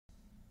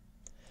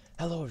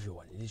Hello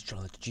everyone, it is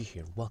JonalotGG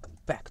here, and welcome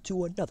back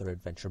to another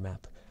adventure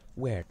map,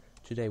 where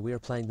today we are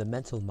playing the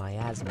mental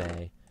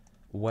Miasmay,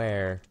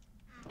 where,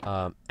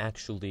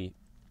 actually,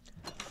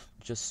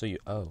 just so you,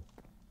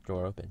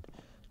 door opened,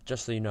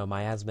 just so you know,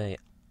 Miasmay,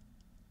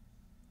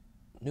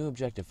 new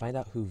objective, find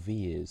out who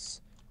V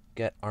is,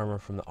 get armor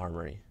from the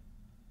armory.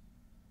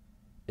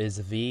 Is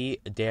V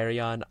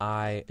Darion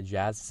I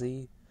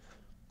Jazzy?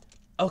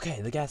 Okay,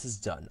 the gas is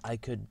done. I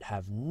could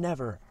have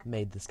never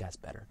made this gas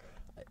better.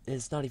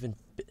 It's not even,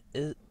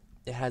 it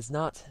has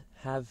not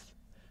have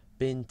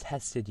been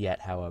tested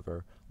yet,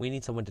 however. We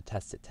need someone to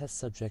test it. Test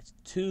subject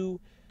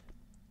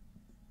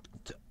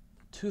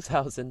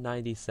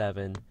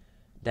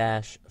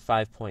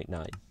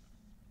 2097-5.9.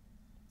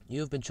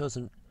 You have been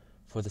chosen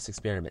for this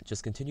experiment.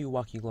 Just continue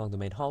walking along the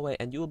main hallway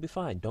and you will be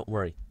fine. Don't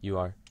worry. You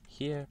are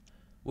here.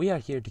 We are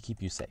here to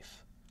keep you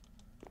safe.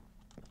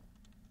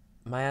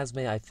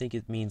 Miasmay, I think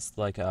it means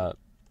like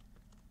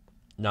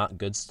not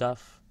good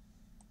stuff.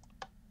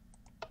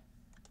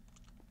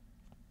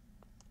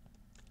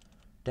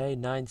 Day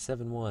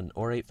 971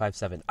 or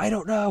 857. I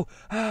don't know.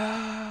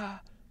 Ah!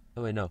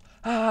 Oh wait, no.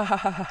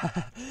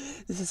 Ah!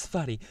 This is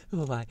funny.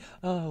 Who am I?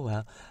 Oh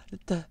well.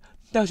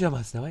 Dojo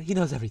must know it. He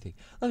knows everything.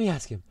 Let me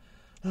ask him.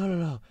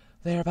 No.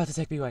 They are about to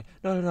take me away.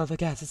 No. The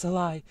gas. It's a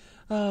lie.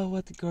 Oh,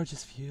 what a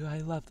gorgeous view. I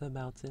love the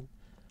mountain.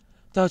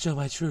 Dojo,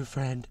 my true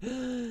friend.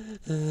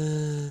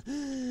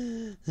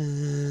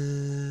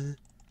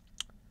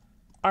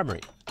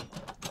 Armory.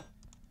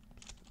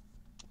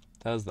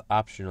 That was the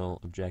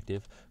optional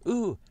objective.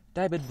 Ooh,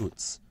 diamond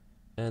boots.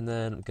 And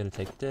then I'm gonna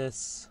take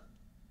this.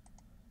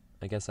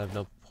 I guess I have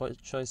no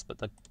choice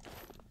but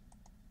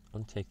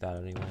I'll take that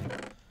anyway.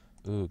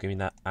 Ooh, give me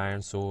that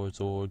iron sword.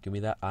 Give me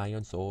that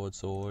iron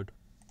sword.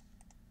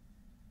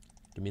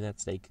 Give me that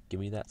steak. Give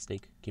me that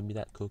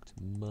cooked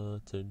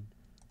mutton.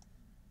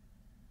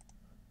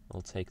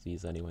 I'll take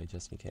these anyway,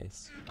 just in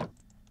case.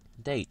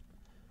 Date.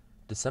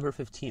 December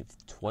 15th,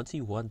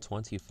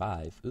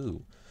 2125.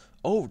 Ooh.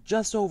 Oh,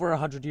 just over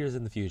 100 years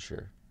in the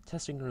future.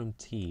 Testing room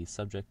T,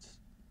 subject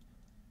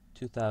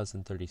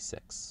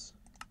 2036.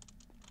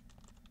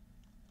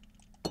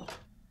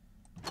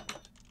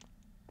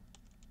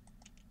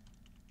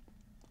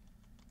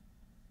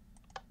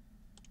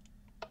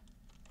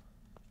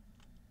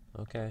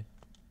 Okay.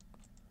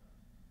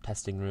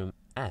 Testing room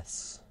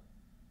S,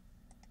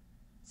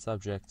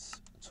 subject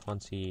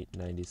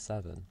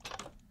 2097.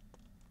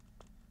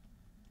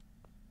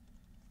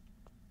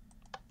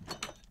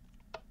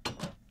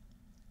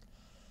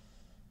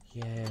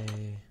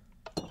 Yay.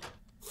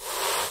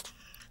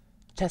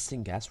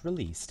 Testing gas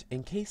released.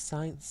 In case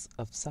signs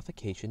of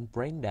suffocation,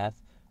 brain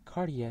death,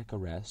 cardiac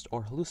arrest,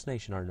 or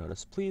hallucination are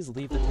noticed, please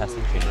leave the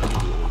testing chamber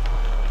immediately.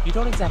 You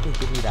don't exactly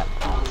give me that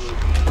option.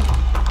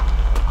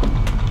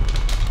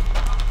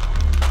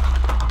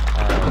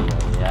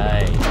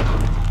 Ay.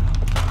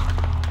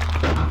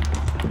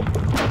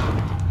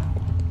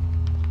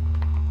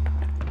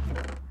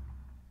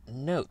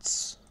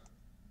 Notes.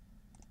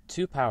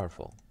 Too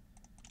powerful.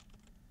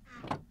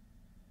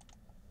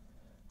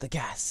 The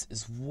gas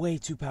is way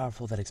too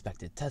powerful than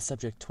expected. Test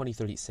subject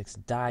 2036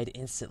 died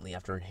instantly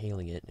after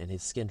inhaling it, and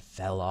his skin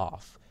fell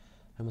off.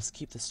 I must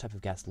keep this type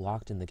of gas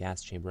locked in the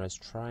gas chamber, as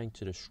trying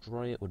to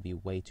destroy it would be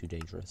way too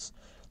dangerous.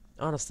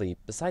 Honestly,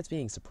 besides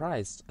being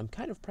surprised, I'm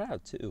kind of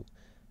proud, too.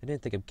 I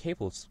didn't think I'm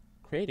capable of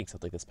creating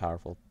something this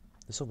powerful.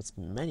 There's so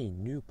many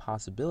new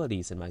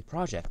possibilities in my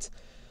project.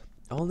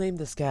 I'll name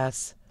this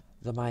gas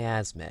the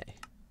Miasmay.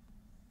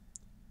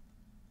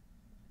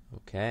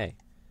 Okay.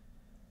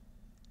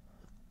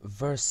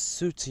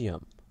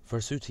 Versutium.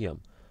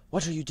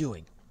 What are you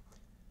doing?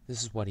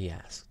 This is what he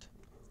asked.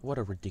 What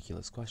a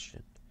ridiculous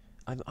question.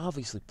 I'm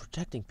obviously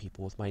protecting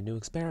people with my new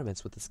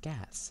experiments with this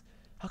gas.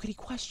 How could he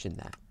question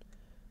that?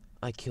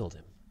 I killed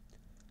him.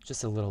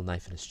 Just a little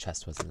knife in his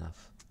chest was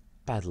enough.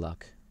 Bad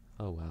luck.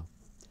 Oh well.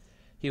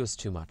 He was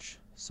too much.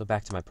 So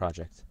back to my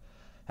project.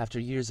 After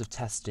years of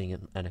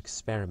testing and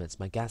experiments,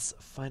 my gas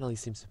finally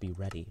seems to be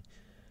ready.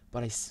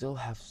 But I still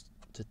have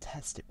to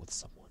test it with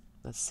someone.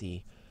 Let's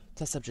see.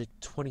 Test subject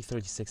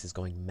 2036 is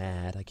going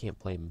mad. I can't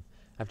blame him.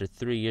 After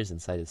 3 years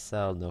inside his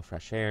cell, no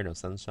fresh air, no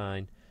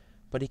sunshine.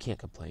 But he can't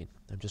complain.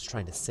 I'm just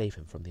trying to save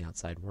him from the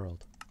outside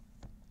world.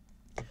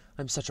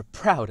 I'm such a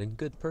proud and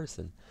good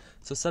person.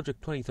 So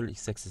subject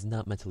 2036 is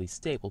not mentally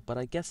stable, but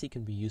I guess he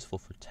can be useful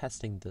for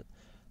testing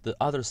the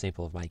other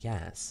sample of my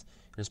gas.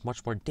 It is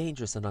much more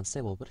dangerous and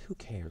unstable, but who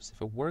cares?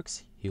 If it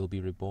works, he will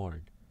be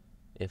reborn.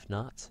 If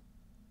not,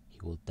 he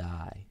will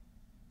die.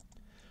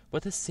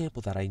 But this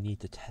sample that I need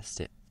to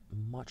test it,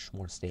 much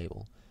more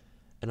stable,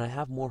 and I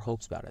have more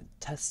hopes about it.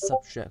 Test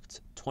subject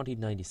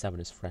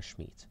 2097 is fresh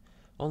meat.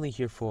 Only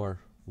here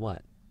for,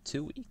 what,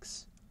 2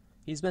 weeks?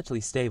 He's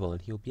mentally stable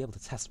and he'll be able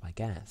to test my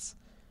gas.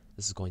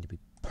 This is going to be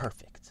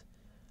perfect.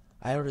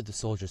 I ordered the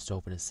soldiers to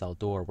open his cell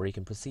door where he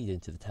can proceed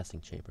into the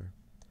testing chamber.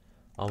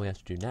 All we have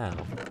to do now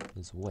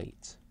is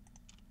wait.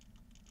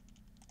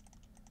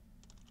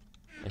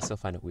 I still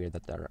find it weird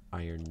that there are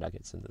iron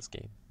nuggets in this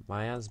game.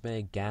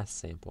 Miasmay gas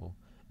sample.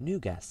 New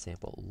gas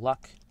sample.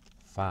 Luck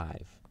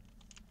 5.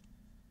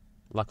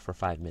 Luck for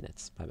 5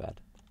 minutes. My bad.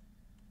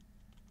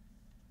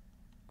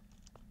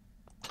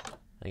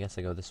 I guess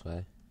I go this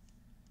way.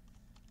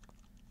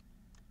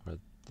 Or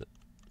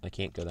I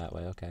can't go that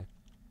way. Okay.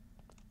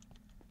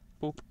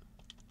 Boop.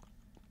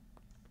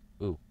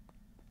 Ooh.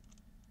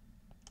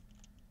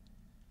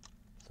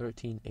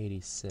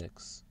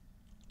 1386.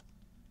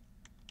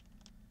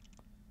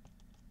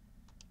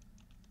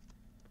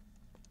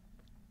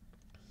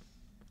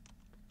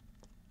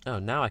 Oh,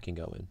 now I can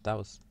go in. That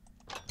was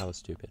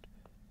stupid.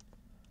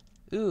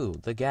 Ooh,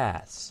 the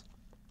gas.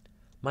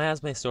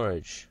 Miasmay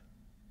storage.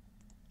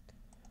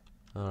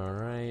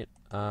 Alright.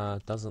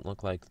 Doesn't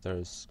look like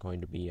there's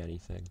going to be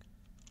anything.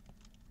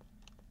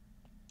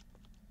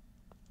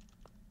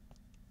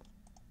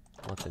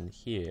 What's in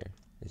here?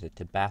 Is it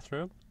the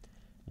bathroom?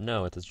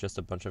 No, it is just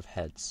a bunch of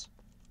heads.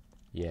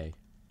 Yay.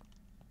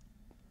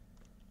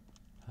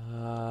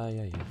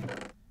 Yeah.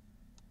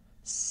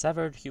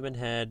 Severed human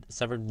head,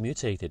 severed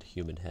mutated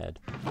human head.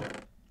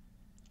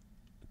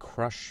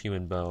 Crushed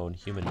human bone,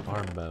 human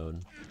arm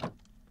bone.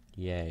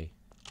 Yay.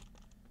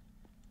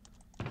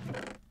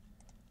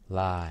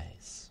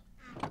 Lies.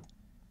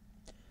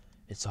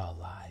 It's all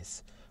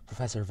lies.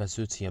 Professor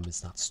Vesutium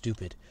is not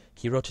stupid.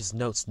 He wrote his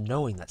notes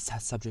knowing that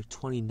test subject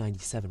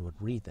 2097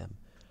 would read them.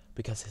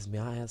 Because his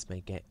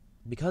miasmay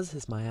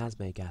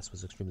gas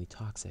was extremely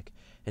toxic,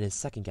 and his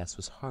second gas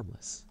was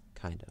harmless,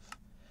 kind of.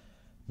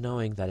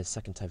 Knowing that his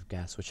second type of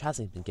gas, which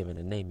hasn't been given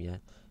a name yet,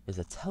 is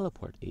a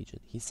teleport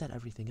agent, he set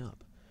everything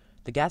up.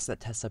 The gas that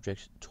test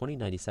subject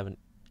 2097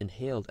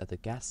 inhaled at the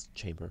gas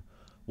chamber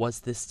was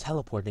this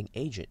teleporting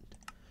agent.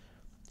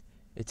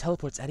 It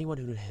teleports anyone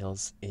who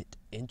inhales it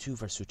into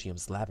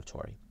Vesutium's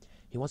laboratory.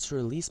 He wants to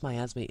release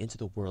Miasmay into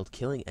the world,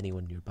 killing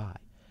anyone nearby.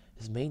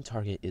 His main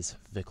target is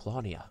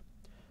Viclonia,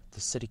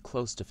 the city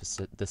close to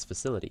this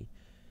facility.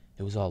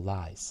 It was all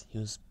lies.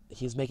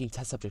 He is making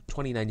test subject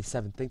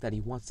 2097 think that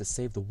he wants to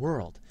save the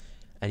world,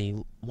 and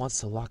he wants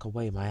to lock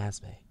away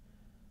Miasmay.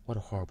 What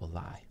a horrible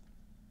lie.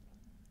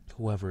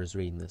 Whoever is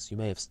reading this,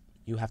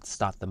 you have to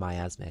stop the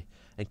Miasmay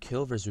and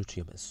kill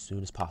Vesutium as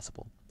soon as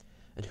possible.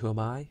 And who am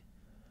I?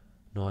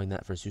 Knowing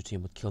that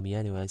Vesutium would kill me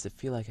anyways, I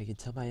feel like I can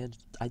tell my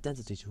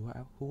identity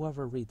to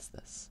whoever reads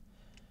this.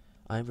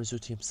 I am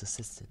Vesutium's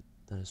assistant.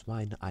 That is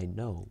why I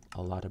know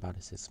a lot about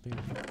his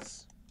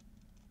experience.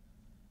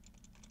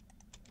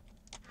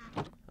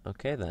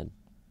 Okay then.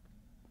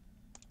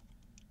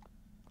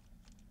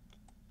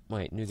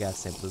 Wait, new gas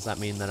sample. Does that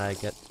mean that I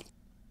get...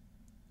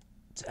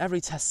 To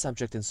every test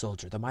subject and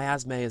soldier, the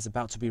Miasmay is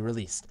about to be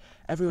released.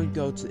 Everyone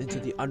go into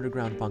the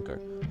underground bunker.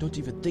 Don't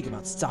even think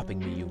about stopping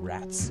me, you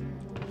rats.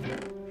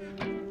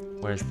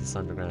 Where's this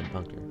underground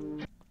bunker?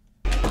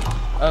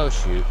 Oh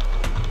shoot.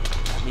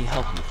 Let me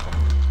help you, friend.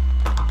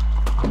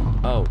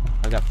 Oh,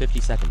 I got 50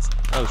 seconds.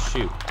 Oh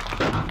shoot.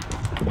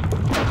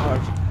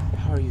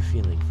 How are you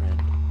feeling,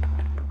 friend?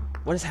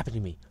 What has happened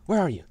to me? Where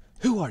are you?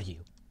 Who are you?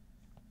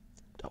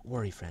 Don't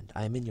worry, friend.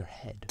 I am in your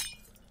head.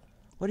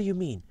 What do you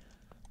mean?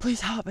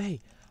 Please help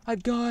me. I'm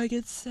going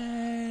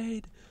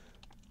insane.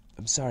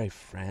 I'm sorry,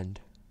 friend.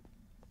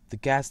 The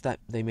gas that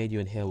they made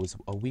you inhale was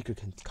a weaker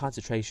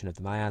concentration of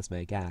the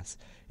Miasmay gas.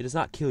 It does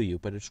not kill you,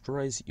 but it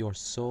destroys your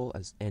soul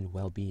and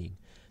well-being.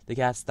 The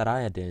gas that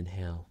I had to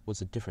inhale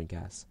was a different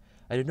gas.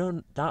 I did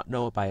not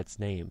know it by its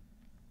name,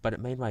 but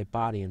it made my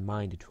body and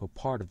mind into a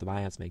part of the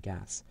Miasmay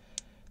gas.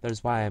 That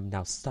is why I am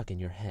now stuck in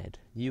your head.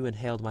 You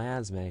inhaled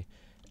Miasmay,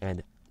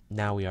 and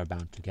now we are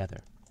bound together.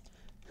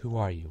 Who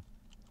are you?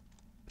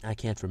 I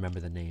can't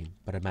remember the name,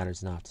 but it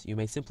matters not. You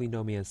may simply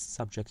know me as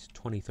Subject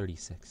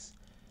 2036.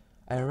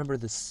 I remember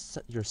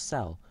your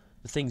cell,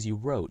 the things you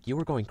wrote. You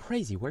were going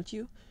crazy, weren't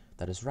you?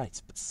 That is right,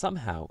 but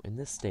somehow, in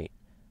this state,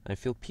 I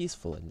feel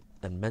peaceful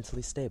and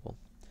mentally stable.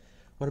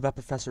 What about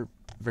Professor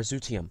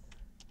Vesutium?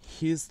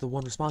 He is the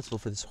one responsible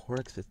for this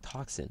horrific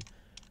toxin.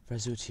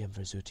 Vesutium.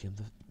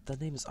 The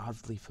name is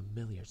oddly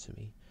familiar to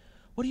me.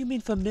 What do you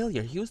mean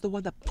familiar? He was the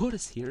one that put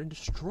us here and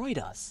destroyed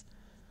us.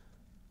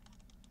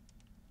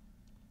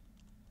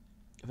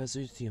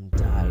 Vesutium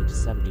died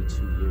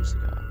 72 years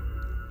ago.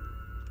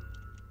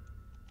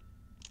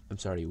 I'm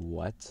sorry,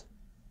 what?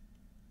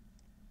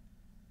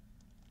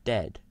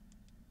 Dead.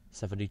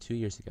 72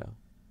 years ago.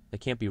 That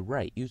can't be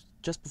right.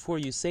 Just before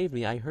you saved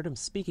me, I heard him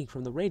speaking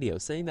from the radio,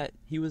 saying that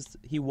he was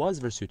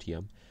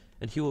Vesutium,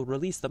 and he will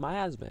release the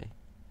Miasmay.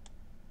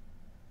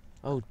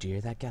 Oh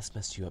dear, that gas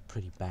messed you up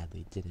pretty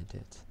badly, didn't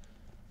it?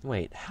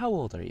 Wait, how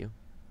old are you?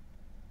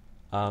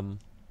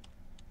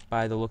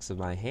 By the looks of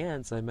my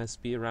hands, I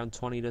must be around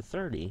 20 to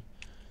 30.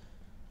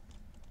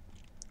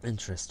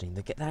 Interesting.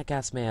 That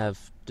gas may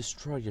have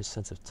destroyed your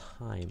sense of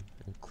time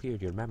and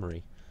cleared your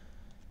memory.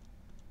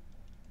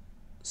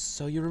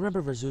 So you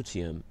remember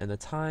Vesutium and the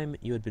time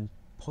you had been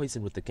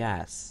poisoned with the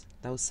gas.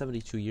 That was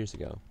 72 years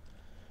ago.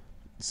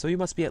 So you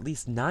must be at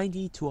least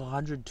 90 to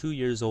 102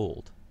 years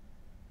old.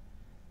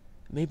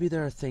 Maybe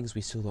there are things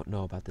we still don't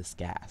know about this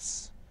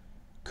gas.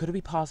 Could it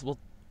be possible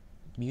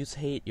to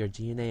mutate your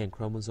DNA and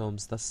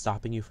chromosomes, thus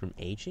stopping you from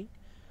aging?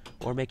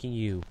 Or making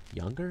you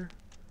younger?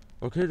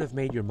 Or could it have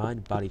made your mind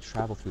and body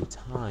travel through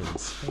time and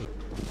space?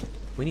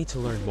 We need to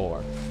learn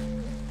more.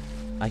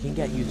 I can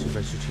get you to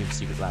Versutium's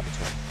secret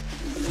laboratory.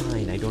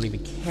 Fine, I don't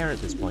even care at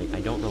this point.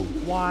 I don't know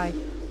why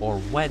or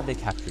when they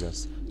captured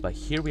us, but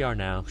here we are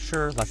now.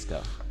 Sure, let's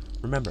go.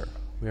 Remember,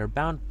 we are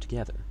bound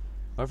together.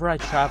 Wherever I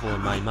travel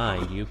in my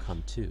mind, you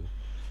come too.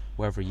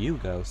 Wherever you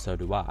go, so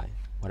do I.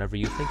 Whatever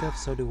you think of,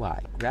 so do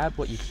I. Grab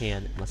what you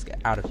can, and let's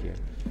get out of here.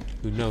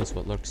 Who knows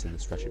what lurks in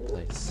this wretched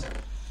place?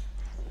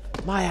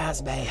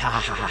 Miasmay, ha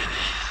ha ha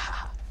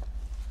ha!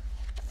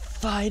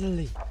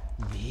 Finally!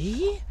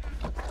 Me?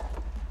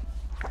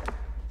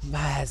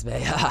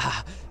 Miasmay, ha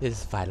ha,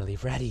 is finally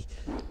ready.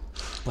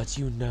 But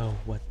you know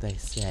what they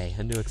say.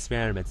 A new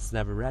experiment is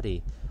never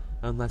ready,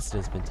 unless it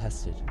has been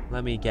tested.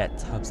 Let me get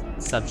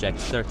subject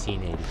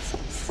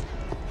 1386.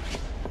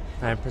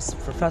 I'm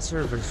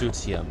Professor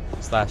Versutium /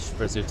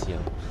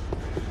 Versutium.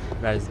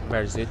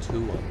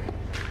 Versutium.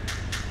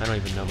 I don't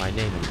even know my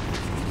name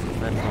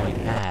anymore. I'm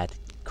going mad,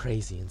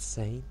 crazy,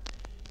 insane.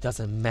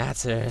 Doesn't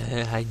matter.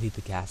 I need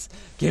the gas.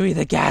 Give me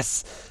the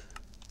gas!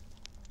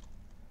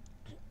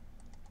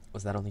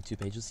 Was that only 2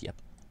 pages? Yep.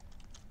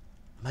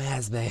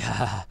 Miasmay,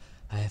 haha.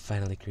 I have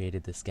finally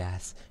created this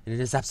gas, and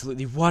it is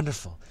absolutely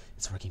wonderful.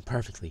 It's working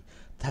perfectly.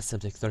 Test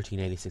subject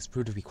 1386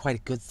 proved to be quite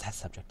a good test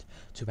subject.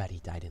 Too bad he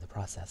died in the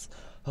process.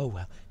 Oh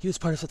well, he was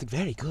part of something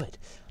very good.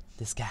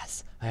 This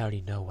gas, I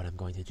already know what I'm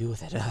going to do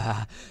with it.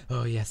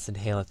 Oh yes,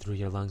 inhale it through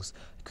your lungs.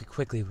 It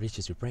quickly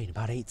reaches your brain,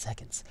 about 8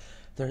 seconds.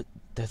 The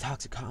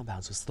toxic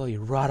compounds will slowly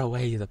rot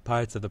away the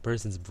parts of the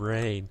person's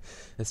brain,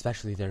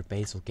 especially their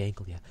basal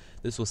ganglia.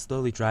 This will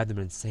slowly drive them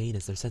insane,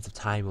 as their sense of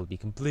time will be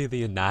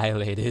completely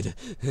annihilated.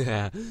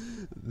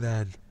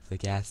 Then the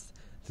gas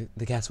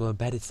will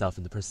embed itself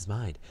in the person's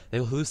mind. They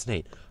will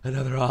hallucinate.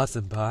 Another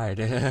awesome part.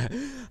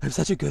 I'm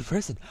such a good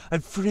person. I'm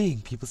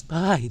freeing people's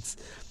minds.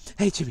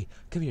 Hey, Jimmy,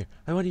 come here.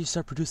 I want you to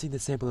start producing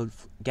this sample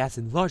of gas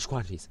in large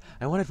quantities.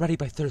 I want it ready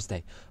by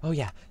Thursday. Oh,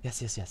 yeah.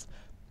 Yes.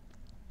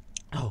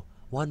 Oh,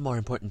 one more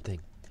important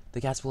thing. The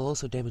gas will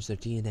also damage their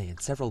DNA and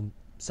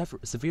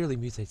severely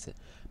mutate it,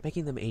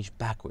 making them age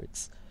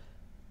backwards.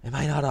 Am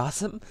I not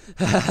awesome?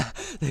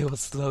 They will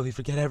slowly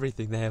forget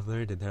everything they have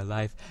learned in their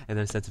life, and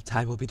their sense of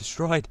time will be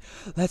destroyed.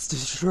 Let's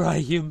destroy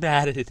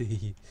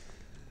humanity.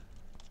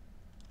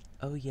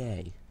 Oh,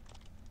 yay.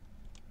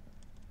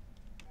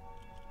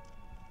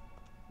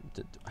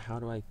 How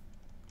do I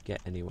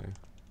get anywhere?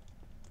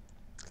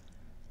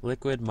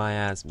 Liquid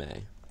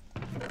miasmay.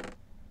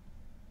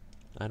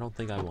 I don't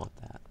think I want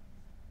that.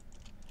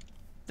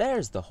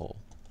 There's the hole.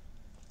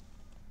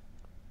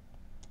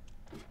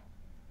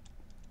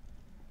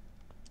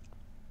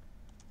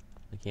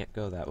 I can't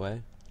go that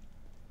way.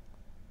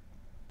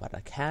 But I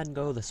can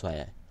go this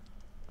way.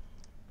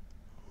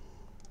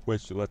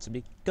 Which lets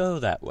me go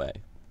that way.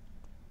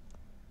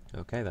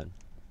 Okay then.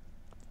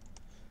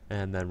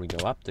 And then we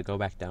go up to go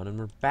back down, and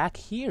we're back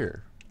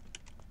here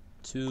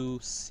to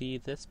see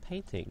this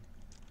painting.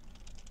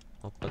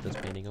 I'll put this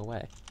painting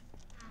away.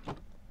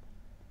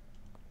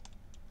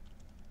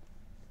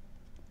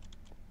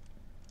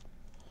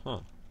 Huh.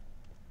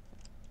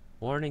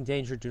 Warning,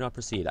 danger, do not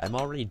proceed. I'm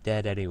already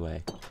dead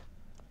anyway.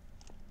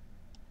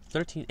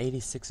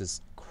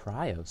 1386's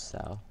cryo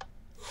cell.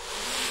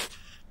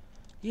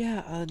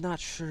 Yeah, not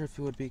sure if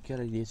it would be a good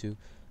idea to.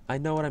 I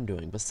know what I'm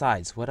doing.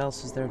 Besides, what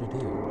else is there to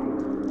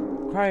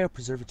do?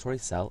 Cryopreservatory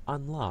cell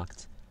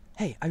unlocked.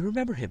 Hey, I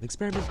remember him.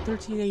 Experiment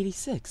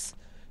 1386.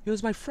 He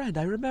was my friend.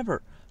 I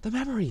remember. The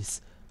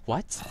memories.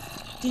 What?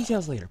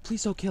 Details later.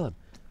 Please don't kill him.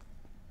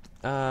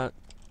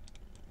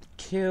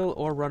 Kill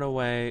or run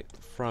away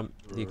from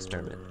the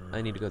experiment.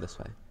 I need to go this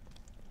way.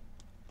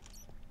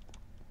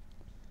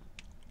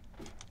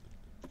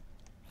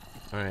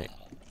 Alright.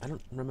 I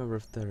don't remember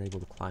if they're able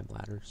to climb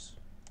ladders.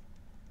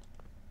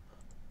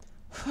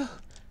 That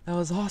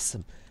was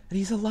awesome. And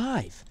he's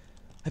alive.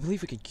 I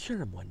believe we could cure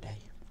him one day.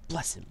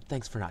 Bless him.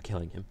 Thanks for not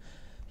killing him.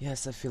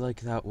 Yes, I feel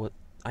like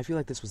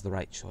this was the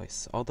right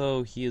choice.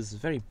 Although he is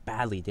very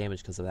badly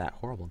damaged because of that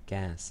horrible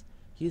gas,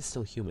 he is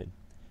still human,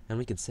 and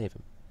we can save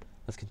him.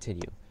 Let's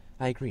continue.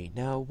 I agree.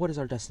 Now, what is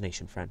our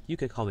destination, friend? You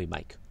could call me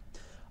Mike.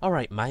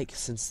 Alright, Mike,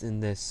 since in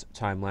this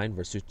timeline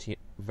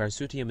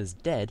Versutium is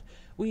dead,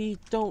 we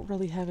don't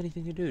really have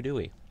anything to do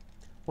we?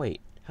 Wait,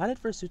 how did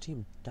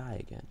Versutium die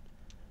again?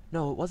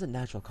 No, it wasn't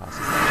natural causes.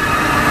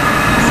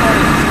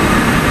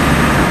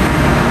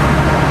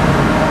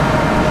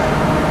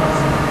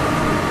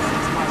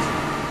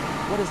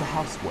 What is a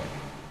houseware?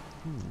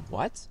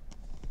 What?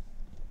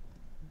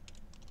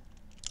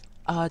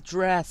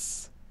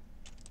 Address.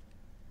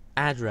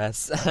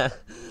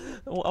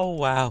 Oh,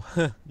 wow.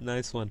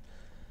 Nice one.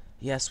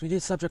 Yes, we need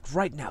a subject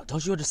right now.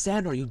 Don't you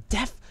understand? Are you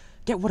deaf?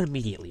 Get one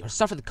immediately, or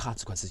suffer the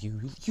consequences,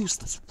 you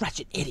useless,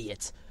 wretched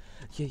idiot.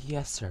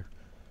 Yes, sir.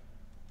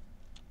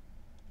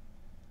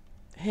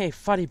 Hey,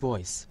 funny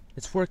boys.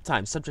 It's work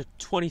time. Subject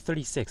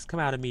 2036. Come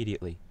out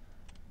immediately.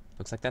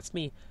 Looks like that's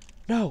me.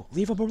 No,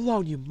 leave him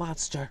alone, you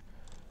monster.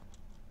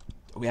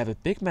 We have a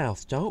big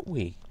mouth, don't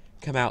we?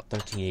 Come out,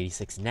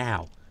 1386,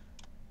 now.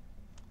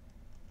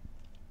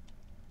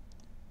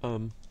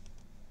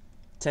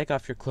 Take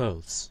off your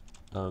clothes.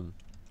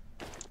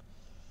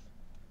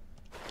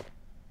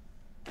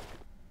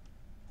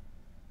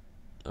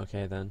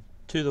 Okay, then.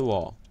 To the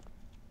wall.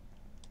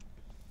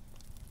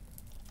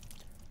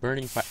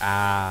 Burning fire.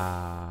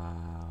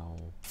 Ow.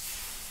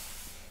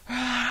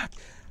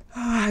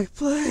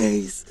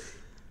 Please!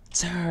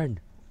 Turn!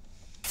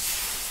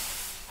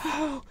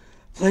 Oh,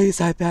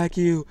 please, I beg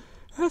you.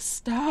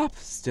 Stop!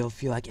 Still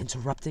feel like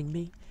interrupting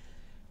me?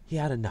 He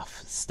had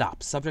enough.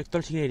 Stop. Subject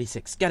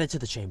 1386. Get into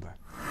the chamber.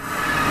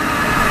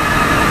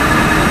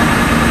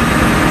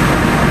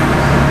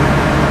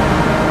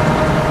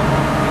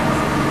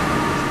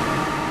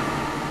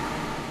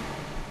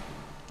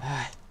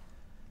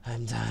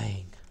 I'm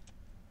dying.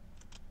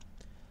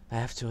 I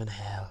have to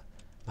inhale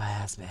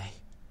Miasmay.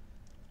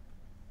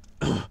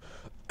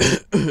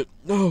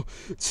 No,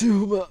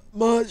 too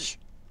much.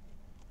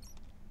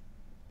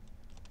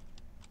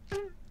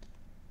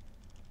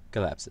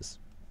 Collapses.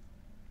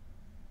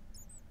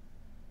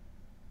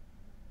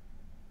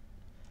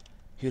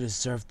 You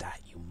deserved that,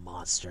 you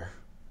monster.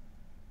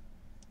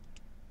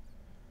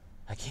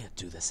 I can't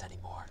do this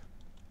anymore.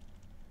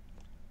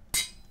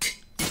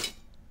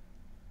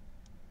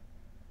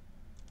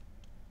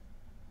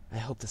 I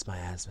hope this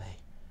Miasmay.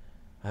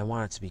 I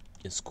want it to be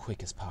as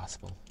quick as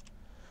possible.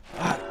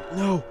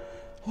 No!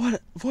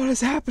 What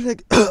is happening?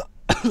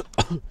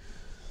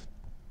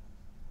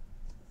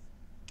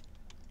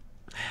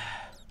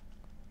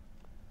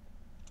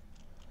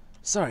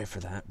 Sorry for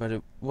that, but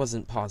it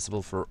wasn't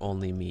possible for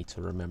only me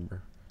to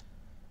remember.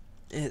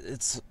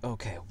 It's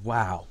okay.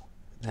 Wow.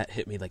 That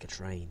hit me like a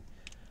train.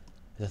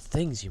 The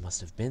things you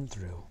must have been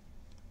through.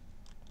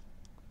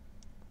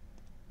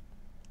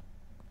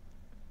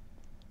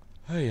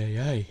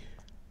 Hey.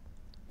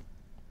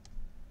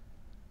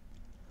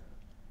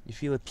 You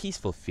feel a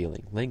peaceful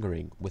feeling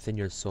lingering within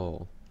your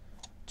soul.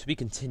 To be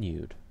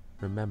continued,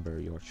 remember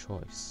your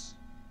choice.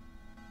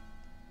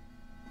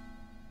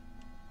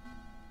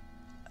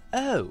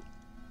 Oh,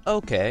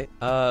 okay.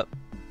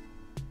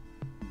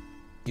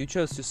 You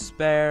chose to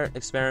spare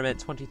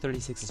Experiment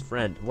 2036's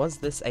friend. Was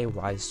this a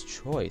wise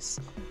choice?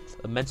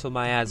 A Mental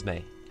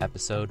Miasmay,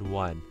 Episode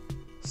 1.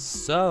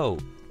 So,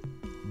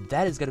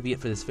 that is going to be it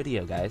for this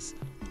video, guys.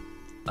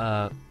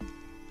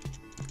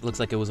 Looks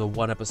like it was a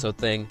one-episode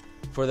thing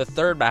for the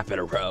third map in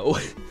a row.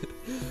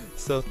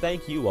 So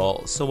thank you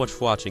all so much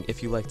for watching.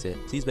 If you liked it,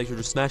 please make sure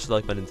to smash the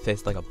like button in the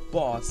face like a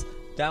boss.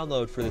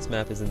 Download for this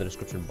map is in the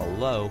description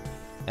below.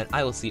 And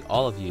I will see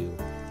all of you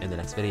in the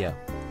next video.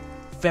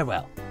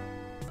 Farewell.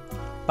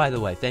 By the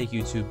way, thank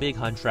you to Big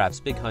Hun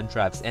Traps,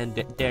 and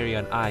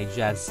Darion I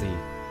Jazzy.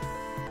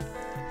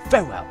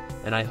 Farewell,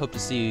 and I hope to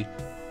see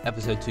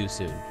episode 2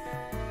 soon.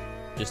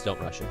 Just don't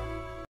rush it.